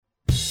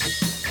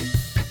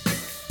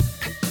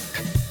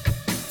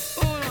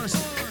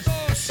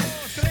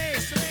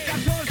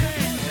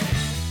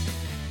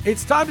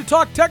It's time to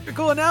talk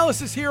technical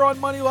analysis here on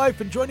Money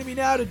Life, and joining me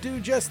now to do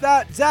just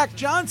that, Zach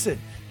Jonson.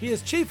 He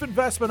is Chief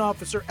Investment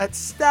Officer at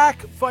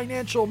Stack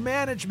Financial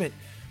Management.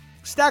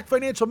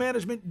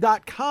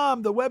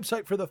 StackFinancialManagement.com, the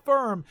website for the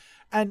firm.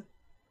 And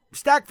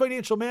Stack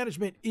Financial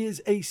Management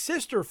is a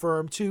sister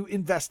firm to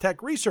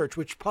Investech Research,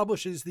 which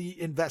publishes the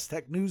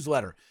Investech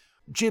newsletter.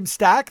 Jim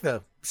Stack,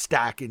 the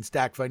Stack in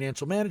Stack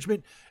Financial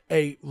Management,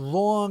 a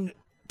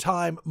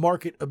long-time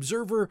market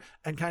observer,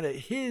 and kind of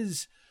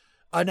his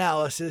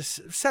analysis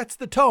sets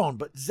the tone.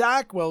 But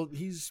Zach, well,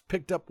 he's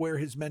picked up where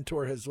his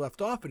mentor has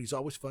left off, and he's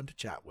always fun to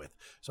chat with.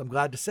 So I'm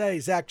glad to say,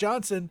 Zach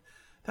Jonson,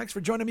 thanks for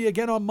joining me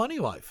again on Money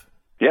Life.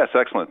 Yes,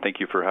 excellent. Thank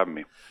you for having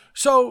me.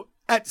 So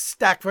at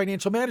Stack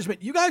Financial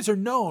Management, you guys are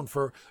known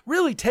for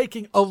really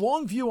taking a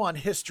long view on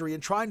history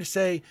and trying to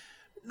say,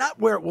 not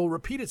where it will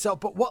repeat itself,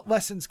 but what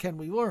lessons can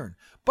we learn?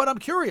 But I'm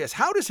curious,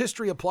 how does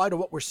history apply to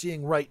what we're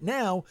seeing right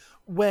now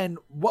when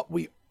what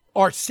we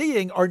are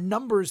seeing are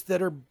numbers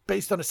that are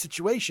based on a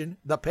situation,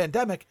 the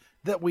pandemic,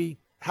 that we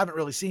haven't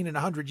really seen in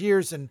 100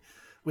 years and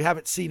we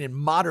haven't seen in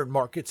modern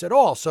markets at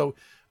all. So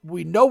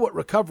we know what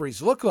recoveries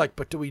look like,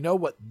 but do we know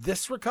what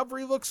this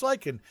recovery looks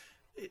like? And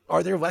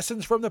are there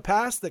lessons from the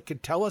past that can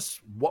tell us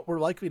what we're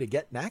likely to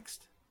get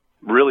next?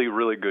 Really,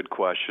 really good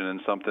question,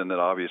 and something that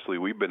obviously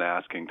we've been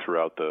asking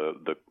throughout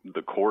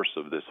the course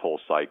of this whole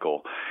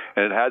cycle,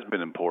 and it has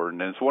been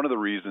important, and it's one of the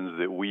reasons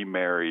that we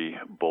marry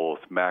both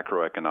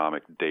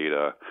macroeconomic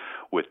data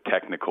with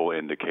technical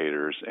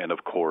indicators and,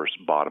 of course,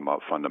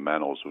 bottom-up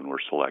fundamentals when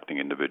we're selecting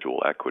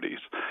individual equities.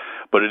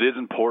 But it is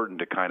important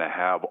to kind of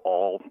have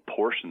all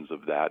portions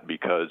of that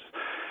because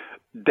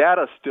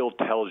data still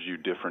tells you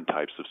different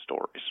types of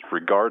stories,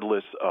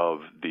 regardless of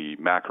the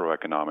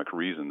macroeconomic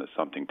reason that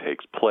something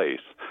takes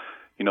place.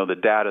 You know, the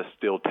data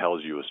still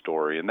tells you a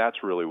story, and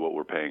that's really what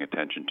we're paying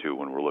attention to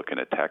when we're looking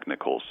at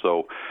technicals.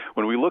 So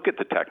when we look at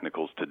the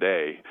technicals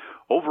today,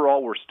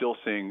 overall we're still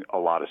seeing a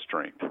lot of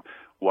strength.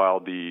 While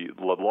the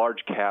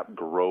large cap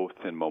growth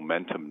and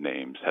momentum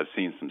names have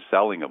seen some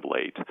selling of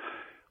late,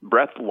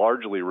 breadth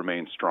largely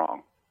remains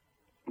strong.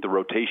 The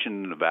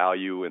rotation in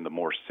value and the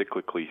more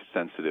cyclically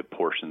sensitive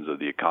portions of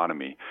the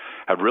economy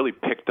have really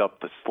picked up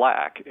the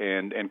slack.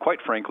 And quite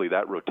frankly,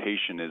 that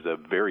rotation is a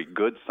very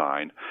good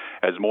sign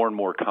as more and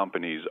more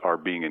companies are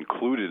being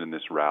included in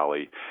this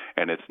rally,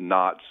 and it's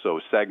not so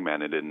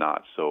segmented and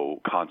not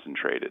so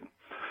concentrated.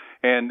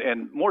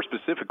 And more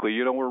specifically,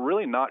 you know, we're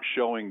really not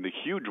showing the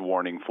huge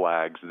warning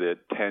flags that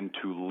tend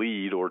to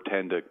lead or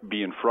tend to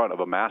be in front of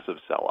a massive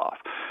sell-off.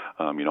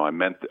 You know,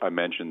 I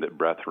mentioned that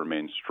breadth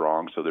remains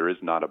strong, so there is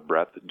not a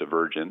breadth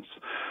divergence.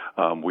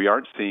 We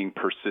aren't seeing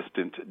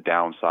persistent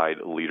downside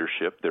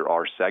leadership. There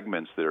are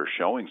segments that are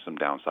showing some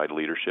downside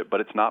leadership,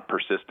 but it's not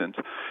persistent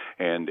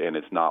and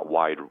it's not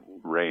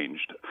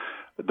wide-ranged.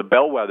 The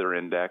Bellwether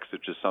Index,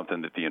 which is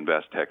something that the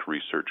Investech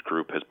Research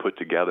Group has put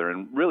together,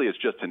 and really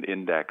it's just an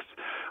index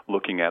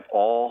looking at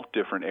all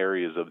different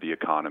areas of the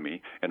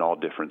economy and all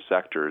different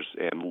sectors,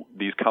 and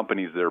these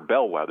companies that are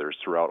bellwethers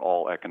throughout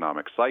all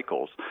economic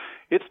cycles,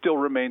 it still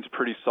remains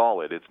pretty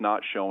solid. It's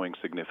not showing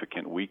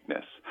significant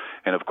weakness.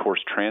 And of course,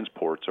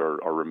 transports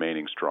are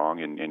remaining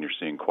strong, and you're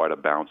seeing quite a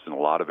bounce in a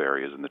lot of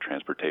areas in the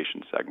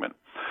transportation segment.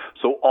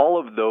 So all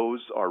of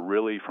those are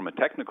really, from a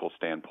technical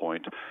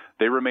standpoint,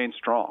 they remain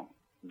strong.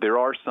 There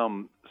are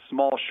some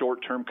small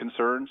short-term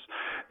concerns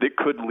that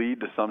could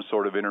lead to some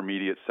sort of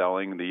intermediate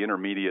selling. The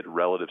intermediate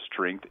relative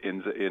strength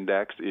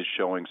index is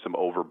showing some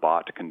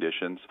overbought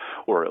conditions,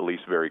 or at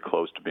least very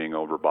close to being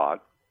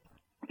overbought.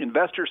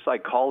 Investor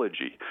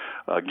psychology,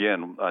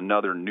 again,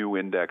 another new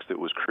index that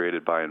was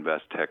created by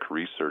Investech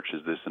Research,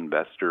 is this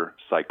investor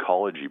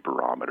psychology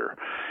barometer.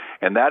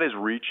 And that is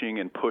reaching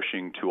and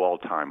pushing to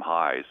all-time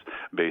highs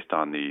based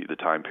on the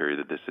time period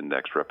that this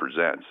index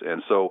represents.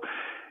 And so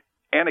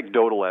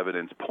anecdotal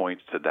evidence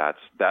points to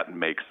that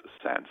makes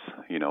sense.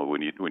 You know,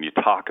 when you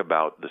talk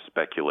about the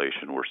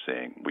speculation we're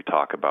seeing, we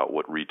talk about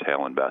what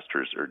retail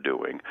investors are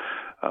doing.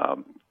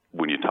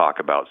 When you talk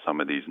about some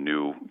of these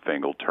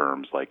newfangled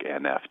terms like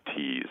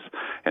NFTs,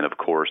 and of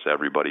course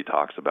everybody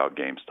talks about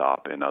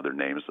GameStop and other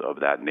names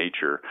of that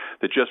nature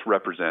that just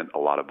represent a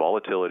lot of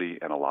volatility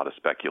and a lot of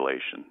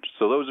speculation.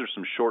 So those are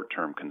some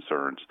short-term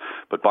concerns,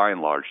 but by and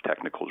large,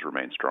 technicals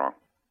remain strong.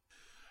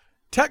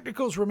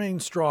 Technicals remain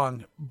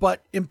strong,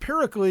 but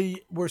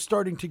empirically, we're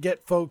starting to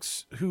get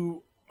folks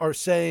who are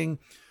saying,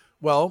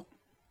 well,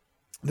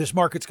 this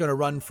market's going to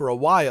run for a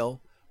while,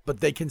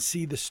 but they can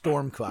see the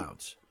storm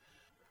clouds.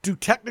 Do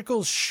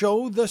technicals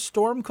show the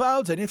storm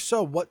clouds? And if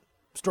so, what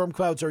storm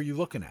clouds are you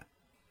looking at?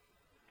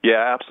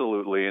 Yeah,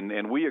 absolutely.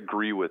 And we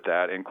agree with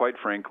that. And quite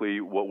frankly,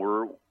 what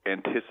we're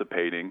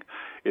anticipating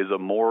is a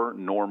more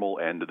normal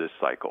end to this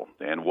cycle.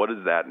 And what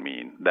does that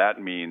mean?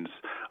 That means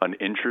an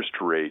interest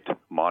rate,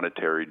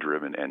 monetary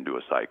driven end to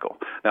a cycle.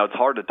 Now, it's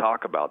hard to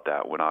talk about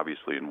that when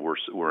obviously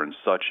we're in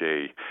such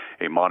a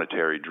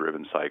monetary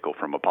driven cycle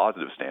from a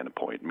positive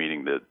standpoint,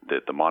 meaning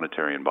that the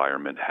monetary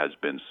environment has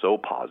been so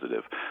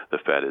positive. The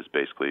Fed has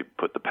basically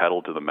put the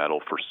pedal to the metal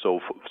for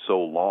so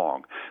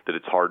long that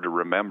it's hard to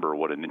remember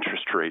what an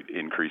interest rate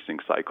increasing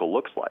cycle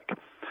looks like.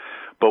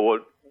 But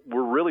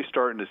we're really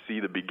starting to see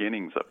the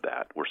beginnings of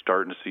that. We're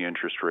starting to see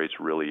interest rates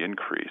really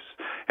increase.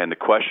 And the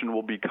question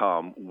will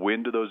become,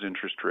 when do those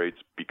interest rates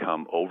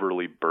become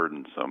overly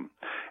burdensome?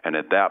 And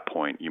at that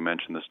point, you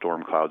mentioned the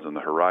storm clouds on the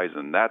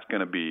horizon. That's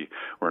going to be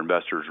where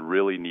investors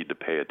really need to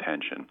pay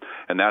attention.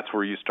 And that's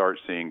where you start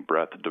seeing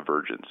breadth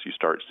divergence. You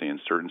start seeing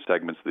certain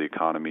segments of the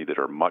economy that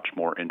are much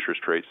more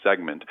interest rate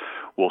segment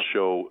will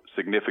show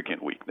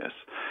significant weakness.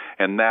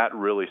 And that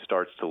really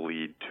starts to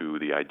lead to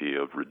the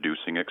idea of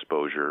reducing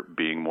exposure,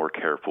 being more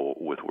careful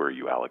with where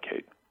you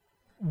allocate.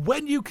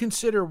 When you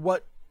consider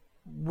what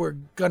we're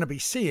going to be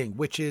seeing,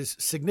 which is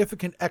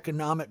significant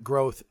economic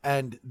growth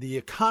and the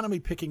economy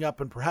picking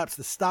up and perhaps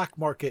the stock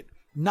market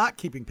not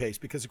keeping pace,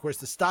 because, of course,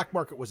 the stock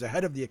market was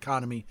ahead of the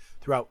economy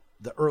throughout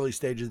the early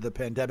stages of the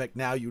pandemic.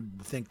 Now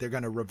you'd think they're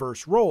going to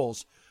reverse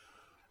roles.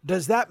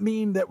 Does that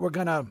mean that we're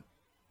going to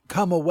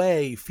come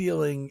away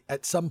feeling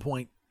at some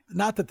point,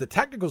 not that the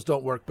technicals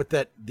don't work, but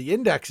that the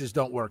indexes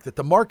don't work, that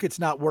the market's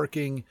not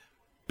working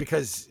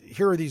because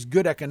here are these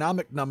good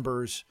economic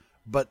numbers,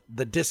 but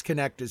the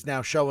disconnect is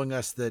now showing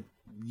us that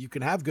you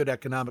can have good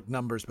economic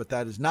numbers, but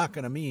that is not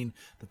going to mean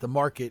that the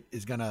market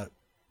is going to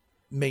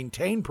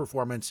maintain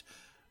performance,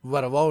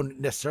 let alone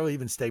necessarily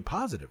even stay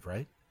positive,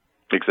 right?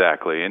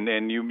 Exactly.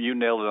 And you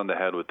nailed it on the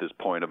head with this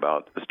point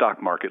about the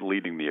stock market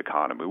leading the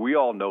economy. We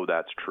all know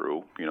that's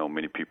true. You know,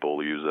 many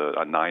people use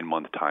a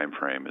 9-month time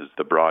frame as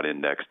the broad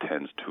index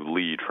tends to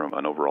lead from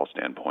an overall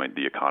standpoint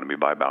the economy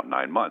by about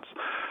 9 months.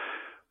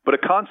 But a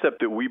concept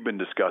that we've been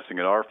discussing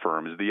at our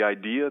firm is the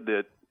idea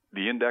that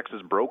the index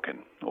is broken,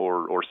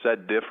 or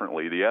said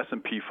differently, the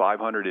S&P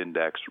 500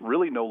 index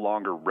really no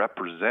longer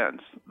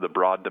represents the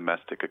broad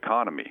domestic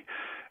economy.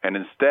 And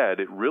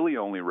instead, it really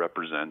only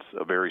represents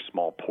a very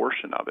small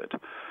portion of it.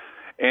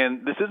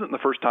 And this isn't the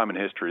first time in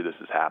history this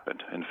has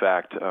happened. In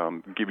fact,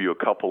 give you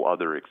a couple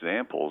other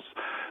examples.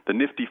 The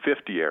Nifty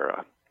 50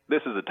 era.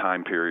 This is a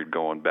time period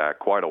going back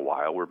quite a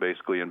while where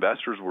basically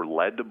investors were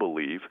led to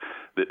believe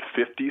that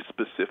 50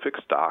 specific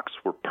stocks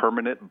were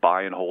permanent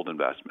buy and hold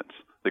investments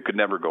that could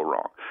never go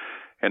wrong.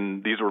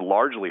 And these were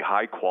largely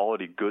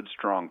high-quality, good,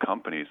 strong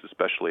companies,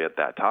 especially at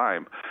that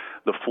time.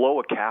 The flow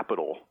of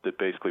capital that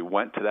basically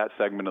went to that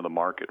segment of the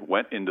market,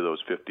 went into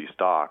those 50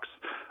 stocks,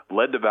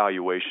 led to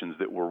valuations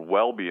that were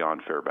well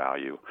beyond fair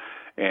value.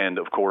 And,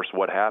 of course,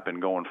 what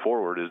happened going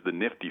forward is the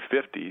Nifty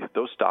 50,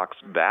 those stocks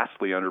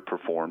vastly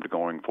underperformed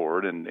going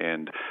forward,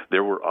 and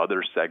there were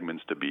other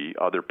segments to be,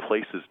 other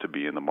places to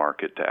be in the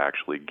market to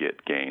actually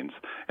get gains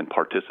and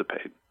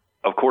participate.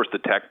 Of course, the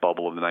tech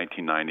bubble of the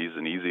 1990s is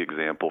an easy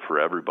example for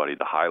everybody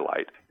to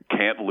highlight.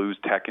 Can't lose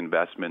tech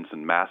investments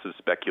and massive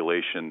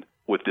speculation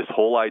with this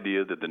whole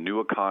idea that the new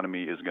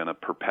economy is going to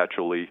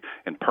perpetually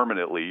and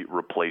permanently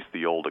replace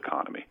the old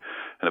economy.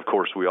 And, of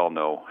course, we all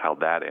know how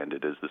that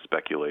ended as the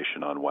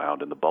speculation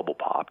unwound and the bubble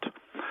popped.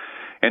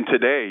 And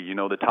today, you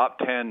know, the top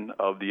 10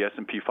 of the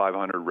S&P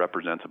 500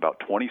 represents about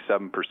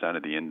 27%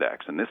 of the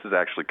index. And this has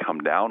actually come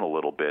down a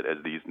little bit as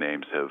these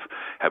names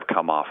have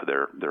come off of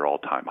their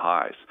all-time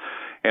highs.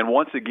 And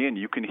once again,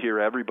 you can hear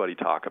everybody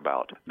talk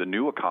about the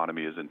new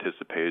economy is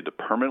anticipated to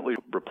permanently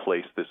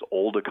replace this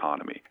old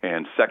economy.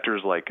 And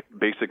sectors like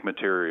basic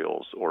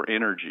materials or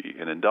energy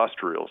and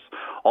industrials,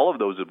 all of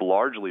those have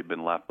largely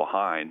been left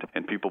behind,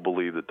 and people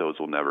believe that those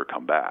will never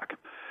come back.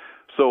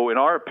 So in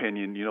our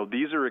opinion, you know,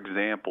 these are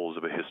examples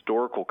of a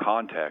historical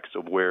context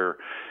of where,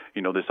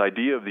 you know, this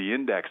idea of the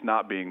index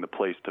not being the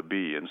place to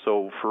be. And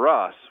so for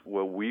us,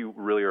 what we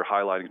really are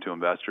highlighting to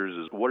investors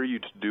is what are you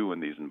to do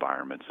in these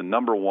environments? And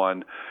number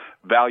one,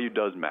 value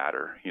does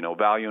matter. You know,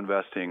 value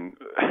investing,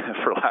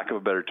 for lack of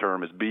a better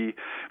term, has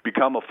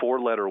become a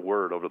 4-letter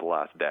word over the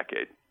last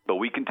decade. But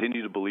we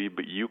continue to believe,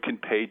 but you can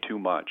pay too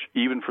much,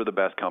 even for the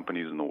best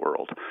companies in the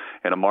world.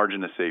 And a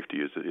margin of safety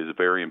is a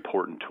very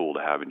important tool to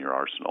have in your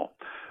arsenal.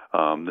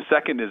 The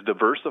second is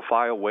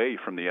diversify away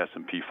from the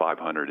S&P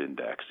 500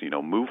 index. You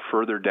know, move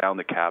further down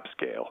the cap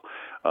scale.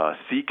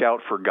 Seek out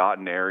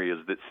forgotten areas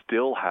that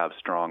still have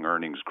strong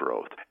earnings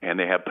growth, and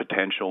they have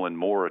potential and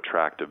more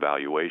attractive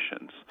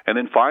valuations. And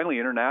then finally,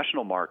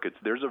 international markets,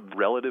 there's a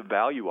relative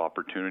value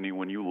opportunity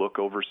when you look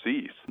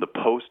overseas. The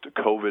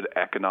post-COVID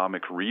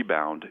economic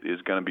rebound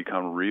is going to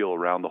become real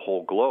around the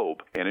whole globe,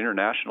 and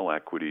international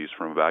equities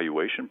from a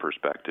valuation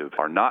perspective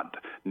are not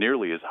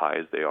nearly as high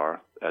as they are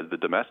as the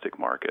domestic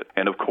market.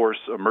 And of course,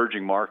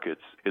 emerging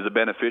markets is a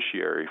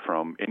beneficiary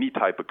from any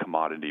type of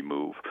commodity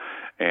move.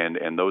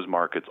 And those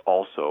markets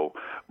also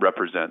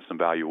represent some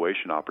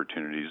valuation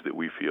opportunities that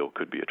we feel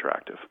could be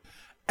attractive.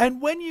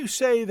 And when you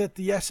say that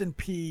the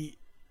S&P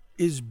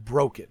is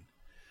broken,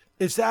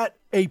 is that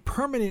a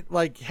permanent,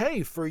 like,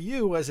 hey, for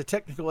you as a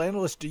technical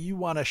analyst, do you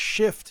want to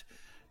shift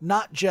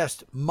not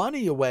just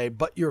money away,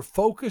 but your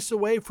focus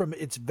away from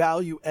its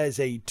value as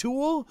a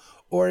tool?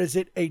 Or is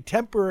it a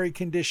temporary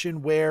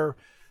condition where,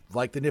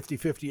 like the Nifty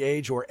 50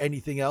 age or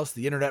anything else,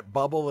 the internet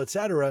bubble, et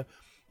cetera,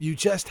 you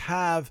just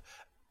have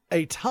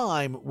a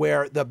time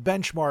where the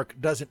benchmark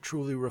doesn't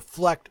truly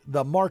reflect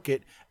the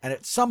market, and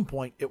at some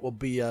point it will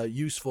be a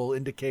useful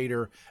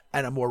indicator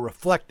and a more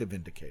reflective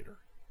indicator?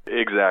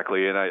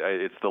 Exactly, and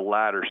it's the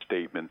latter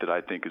statement that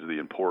I think is the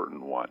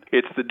important one.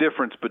 It's the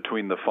difference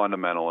between the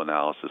fundamental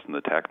analysis and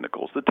the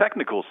technicals. The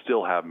technicals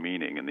still have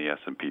meaning in the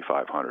S&P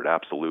 500,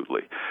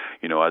 absolutely.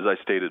 As I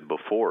stated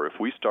before, if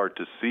we start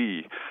to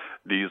see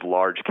these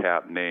large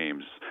cap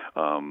names,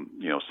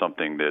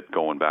 something that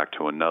going back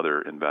to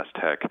another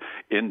Investec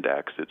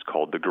index, it's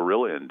called the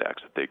Gorilla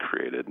Index that they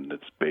created, and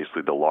it's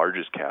basically the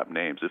largest cap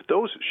names. If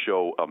those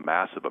show a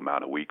massive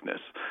amount of weakness,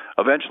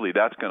 eventually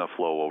that's going to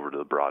flow over to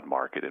the broad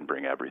market and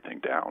bring everything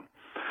down.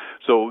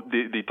 So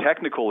the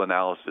technical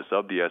analysis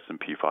of the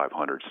S&P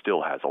 500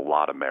 still has a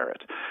lot of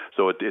merit.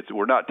 So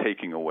we're not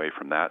taking away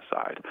from that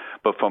side.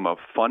 But from a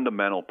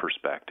fundamental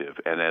perspective,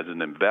 and as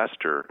an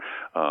investor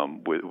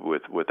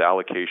with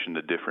allocation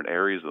to different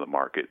areas of the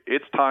market,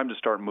 it's time to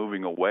start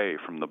moving away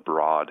from the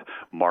broad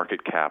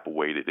market cap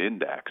weighted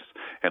index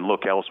and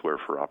look elsewhere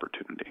for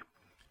opportunity.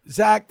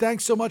 Zach,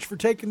 thanks so much for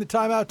taking the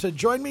time out to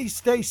join me.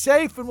 Stay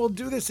safe, and we'll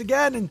do this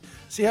again and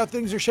see how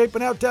things are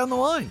shaping out down the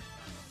line.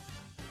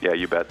 Yeah,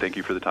 you bet. Thank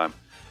you for the time.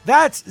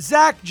 That's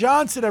Zach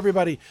Jonson,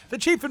 everybody, the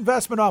Chief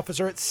Investment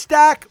Officer at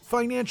Stack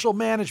Financial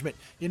Management.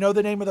 You know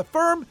the name of the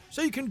firm,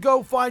 so you can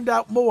go find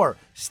out more.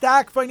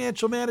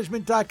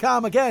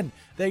 StackFinancialManagement.com. Again,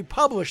 they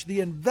publish the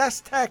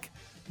Investec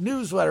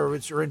newsletter, or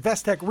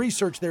Investec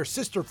Research, their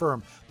sister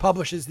firm,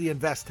 publishes the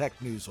Investec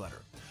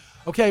newsletter.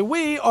 Okay,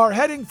 we are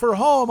heading for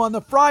home on the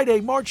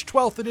Friday, March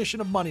 12th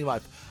edition of Money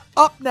Life.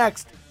 Up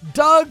next,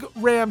 Doug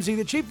Ramsey,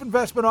 the Chief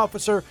Investment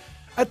Officer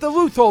at the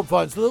Leuthold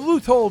Funds, the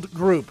Leuthold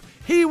Group.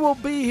 He will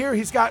be here.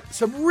 He's got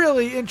some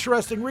really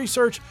interesting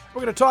research.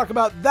 We're going to talk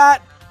about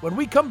that when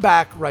we come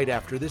back right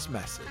after this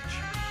message.